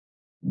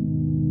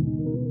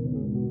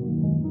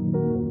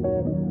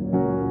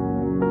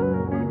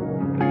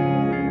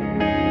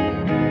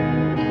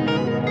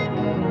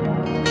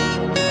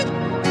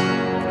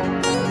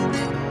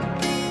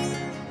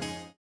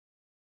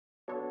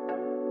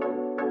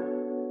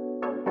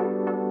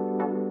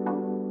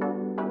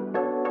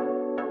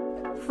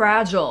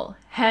fragile.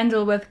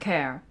 Handle with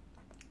care.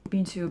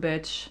 Me too,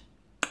 bitch.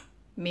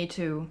 Me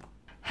too.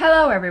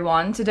 Hello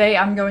everyone. Today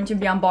I'm going to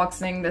be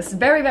unboxing this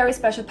very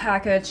special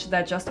package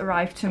that just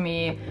arrived to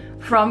me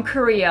from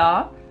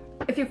Korea.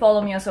 If you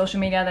follow me on social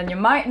media, then you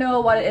might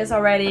know what it is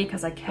already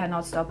because I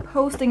cannot stop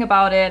posting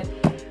about it.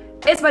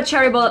 It's my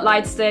Cherry Bullet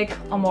Lightstick,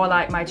 or more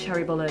like my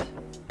Cherry Bullet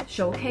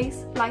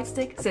Showcase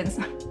Lightstick, since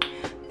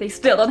they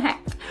still don't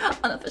have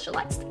an official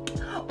Lightstick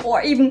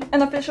or even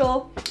an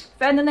official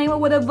vendor name or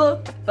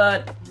whatever,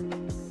 but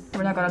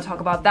we're not gonna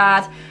talk about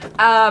that.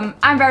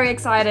 I'm very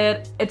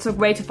excited. It took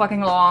way too fucking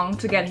long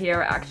to get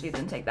here. Actually, it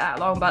didn't take that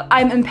long, but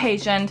I'm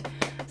impatient.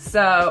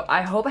 So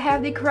I hope I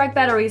have the correct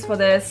batteries for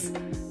this,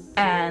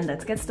 and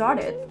let's get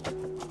started.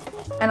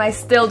 And I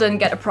still didn't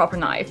get a proper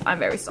knife. I'm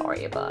very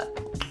sorry, but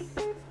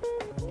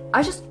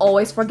I just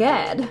always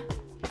forget.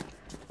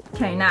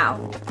 Okay,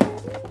 now.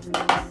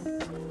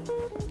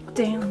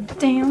 Damn.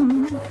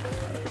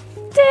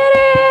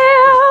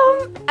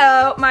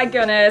 Oh my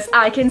goodness,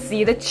 I can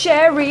see the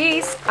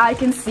cherries. I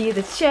can see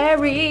the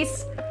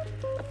cherries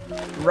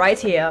right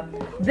here.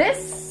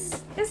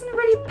 This isn't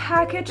really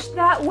packaged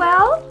that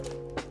well.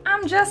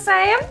 I'm just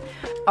saying.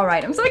 All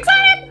right, I'm so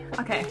excited.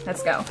 Okay,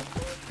 let's go.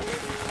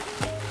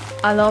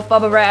 I love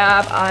bubble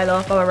wrap. I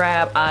love bubble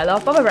wrap. I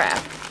love bubble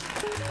wrap.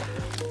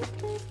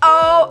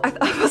 Oh,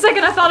 for a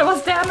second I thought it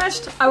was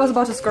damaged. I was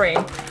about to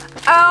scream.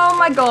 Oh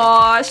my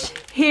gosh.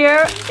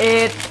 Here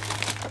it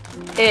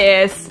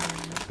is.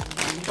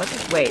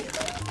 Wait.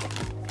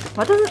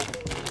 What does it...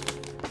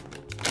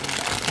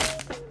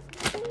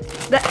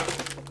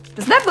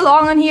 Does that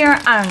belong on here?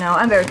 I don't know.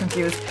 I'm very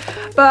confused.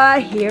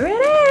 But here it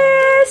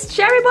is.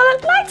 Cherry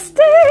Bullet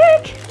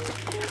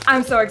Lightstick.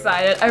 I'm so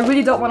excited. I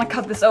really don't want to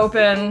cut this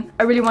open.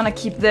 I really want to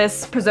keep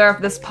this,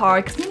 preserve this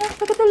part. Because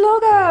look at the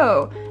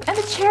logo. And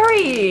the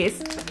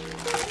cherries.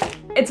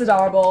 It's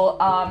adorable.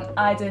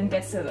 I didn't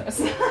get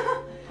scissors.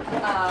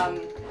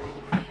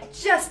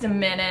 Just a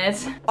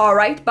minute.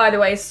 Alright, by the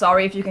way,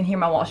 sorry if you can hear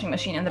my washing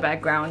machine in the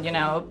background, you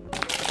know,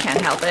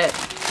 can't help it.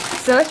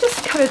 So let's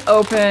just cut it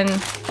open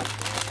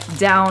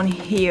down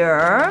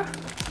here.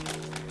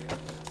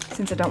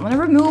 Since I don't want to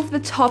remove the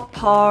top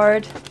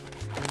part,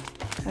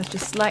 let's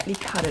just slightly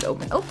cut it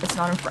open. Oh, it's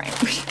not in frame.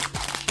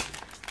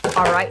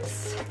 Alright.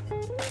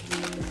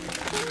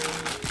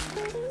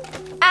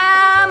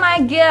 Oh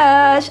my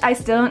gosh, I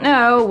still don't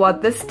know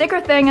what this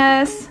sticker thing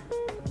is.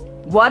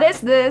 What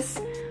is this?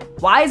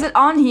 Why is it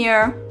on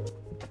here?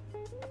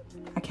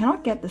 I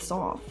cannot get this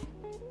off.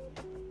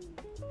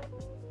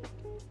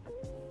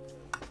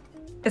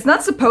 It's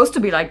not supposed to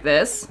be like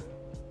this.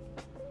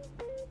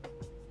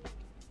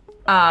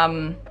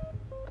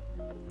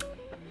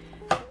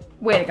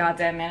 Wait a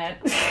goddamn minute.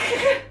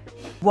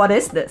 What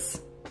is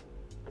this?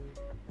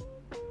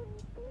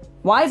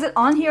 Why is it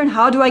on here and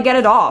how do I get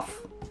it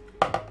off?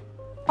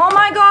 Oh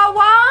my god,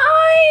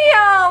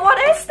 why? What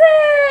is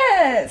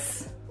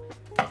this?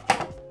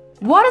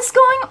 What is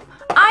going on?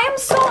 I am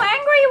so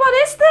angry. What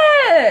is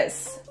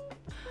this?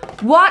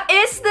 What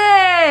is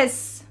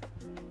this?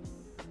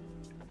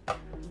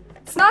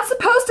 It's not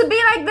supposed to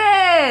be like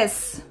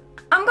this.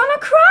 I'm gonna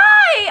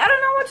cry. I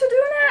don't know what to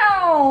do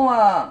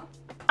now.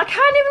 I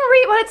can't even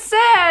read what it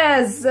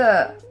says.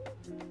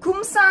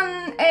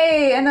 Kumsan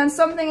A and then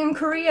something in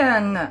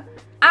Korean.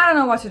 I don't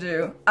know what to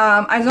do.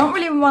 I don't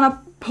really want to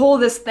pull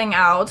this thing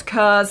out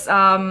because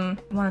I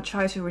want to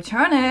try to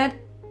return it.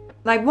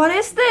 Like, what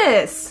is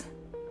this?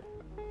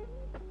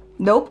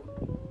 Nope.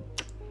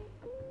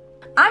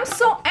 I'm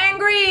so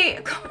angry.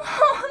 Come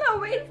on, I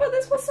waited for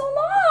this for so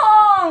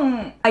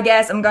long. I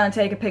guess I'm gonna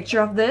take a picture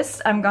of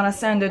this. I'm gonna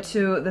send it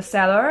to the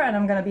seller and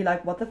I'm gonna be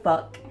like, what the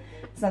fuck?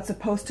 It's not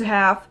supposed to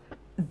have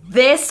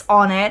this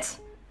on it.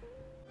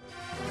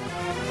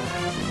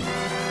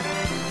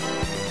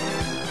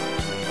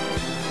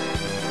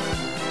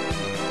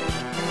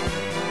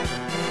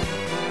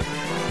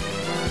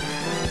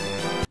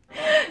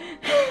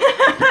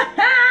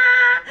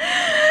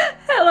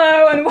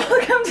 And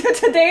welcome to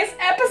today's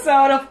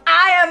episode of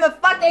I Am a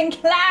Fucking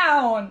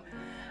Clown!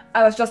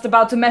 I was just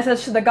about to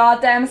message to the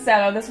goddamn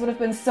seller. This would have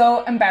been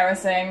so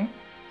embarrassing.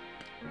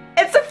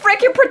 It's a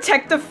freaking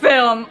protective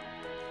film!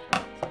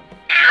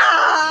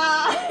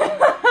 Ah!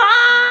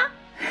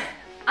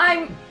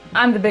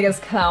 I'm the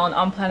biggest clown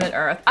on planet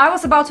Earth. I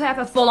was about to have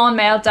a full-on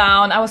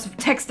meltdown. I was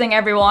texting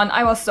everyone.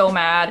 I was so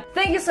mad.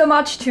 Thank you so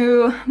much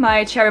to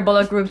my Cherry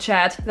Bullet group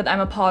chat that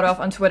I'm a part of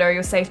on Twitter.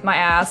 You saved my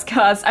ass,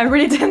 cause I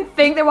really didn't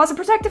think there was a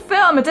protective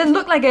film. It didn't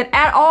look like it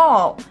at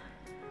all.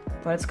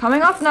 But it's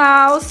coming off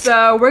now,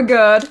 so we're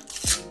good.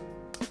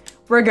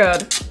 We're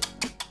good.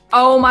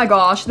 Oh my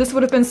gosh, this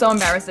would have been so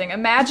embarrassing.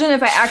 Imagine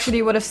if I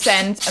actually would have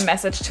sent a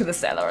message to the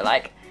seller,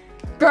 like,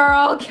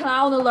 girl,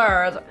 clown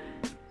alert.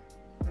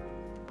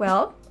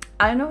 Well,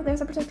 I don't know if there's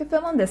a protective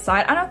film on this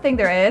side. I don't think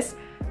there is.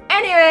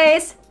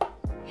 Anyways,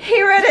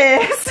 here it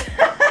is.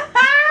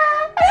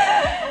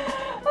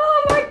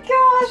 Oh my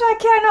gosh, I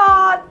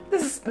cannot.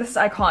 This is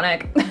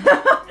iconic.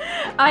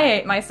 I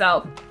hate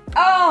myself.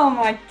 Oh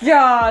my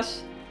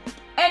gosh.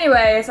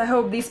 Anyways, I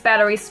hope these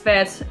batteries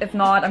fit. If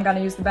not, I'm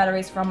gonna use the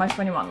batteries from my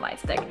 21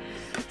 Lightstick.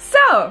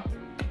 So,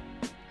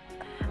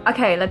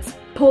 okay, let's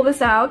pull this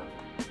out.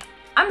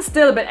 I'm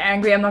still a bit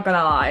angry, I'm not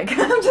gonna lie.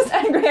 I'm just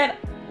angry at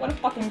what a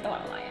fucking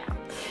doll I am.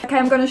 Okay,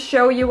 I'm gonna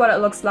show you what it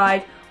looks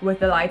like with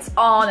the lights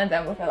on and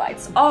then with the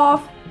lights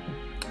off.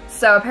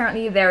 So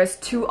apparently there's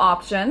two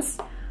options.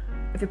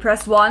 If you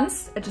press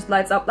once, it just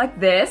lights up like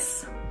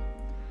this.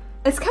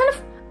 It's kind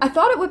of, I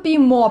thought it would be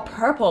more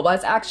purple, but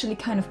it's actually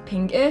kind of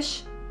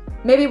pinkish.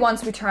 Maybe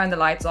once we turn the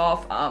lights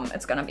off,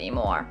 it's gonna be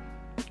more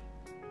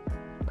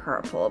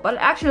purple, but it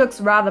actually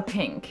looks rather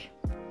pink.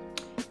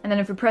 And then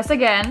if we press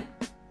again,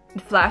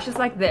 it flashes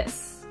like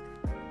this.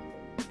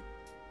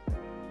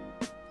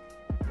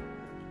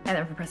 And then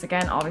if we press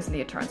again,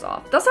 obviously it turns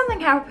off. Does something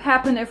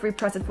happen if we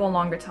press it for a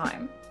longer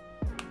time?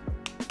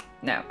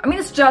 No. I mean,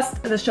 it's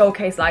just the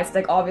showcase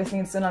Lightstick. Obviously,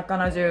 it's not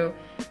gonna do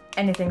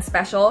anything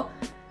special.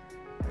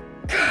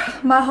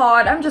 My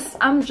heart, I'm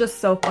just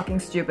so fucking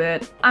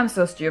stupid. I'm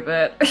so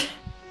stupid.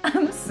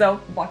 I'm so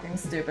fucking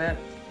stupid.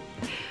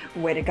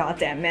 Wait a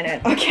goddamn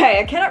minute. Okay,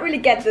 I cannot really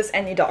get this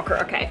any darker.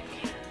 Okay,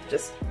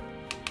 just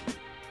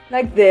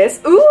like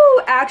this.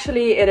 Ooh,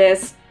 actually it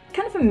is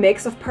kind of a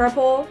mix of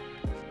purple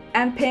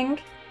and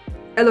pink.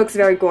 It looks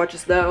very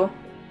gorgeous though.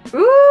 Ooh,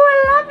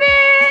 I love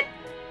it!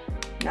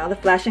 Now the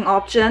flashing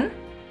option.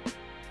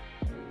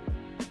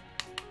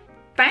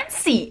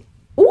 Fancy!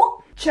 Ooh!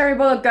 Cherry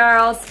Bullet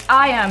girls,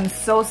 I am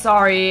so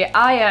sorry.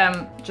 I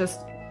am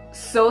just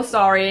so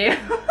sorry.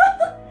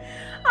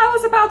 I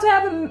was about to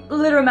have a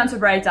literal mental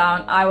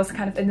breakdown. I was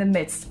kind of in the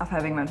midst of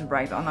having a mental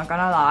breakdown, not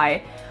gonna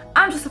lie.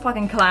 I'm just a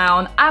fucking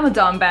clown. I'm a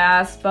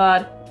dumbass,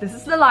 but this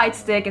is the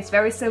Lightstick. It's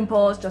very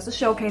simple. It's just a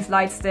showcase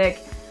Lightstick.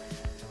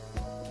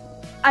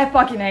 I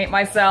fucking hate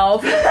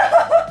myself.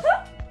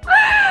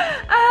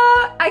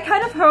 I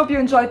kind of hope you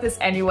enjoyed this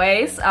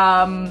anyways,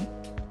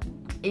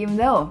 even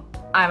though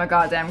I'm a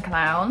goddamn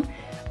clown.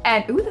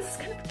 And ooh, this is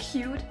kind of a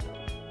cute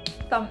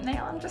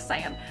thumbnail, I'm just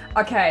saying.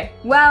 Okay,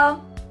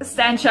 well,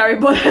 Stan Cherry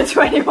Bullet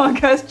 21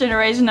 Curse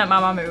Generation at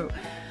Mamamoo.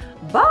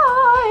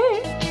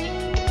 Bye!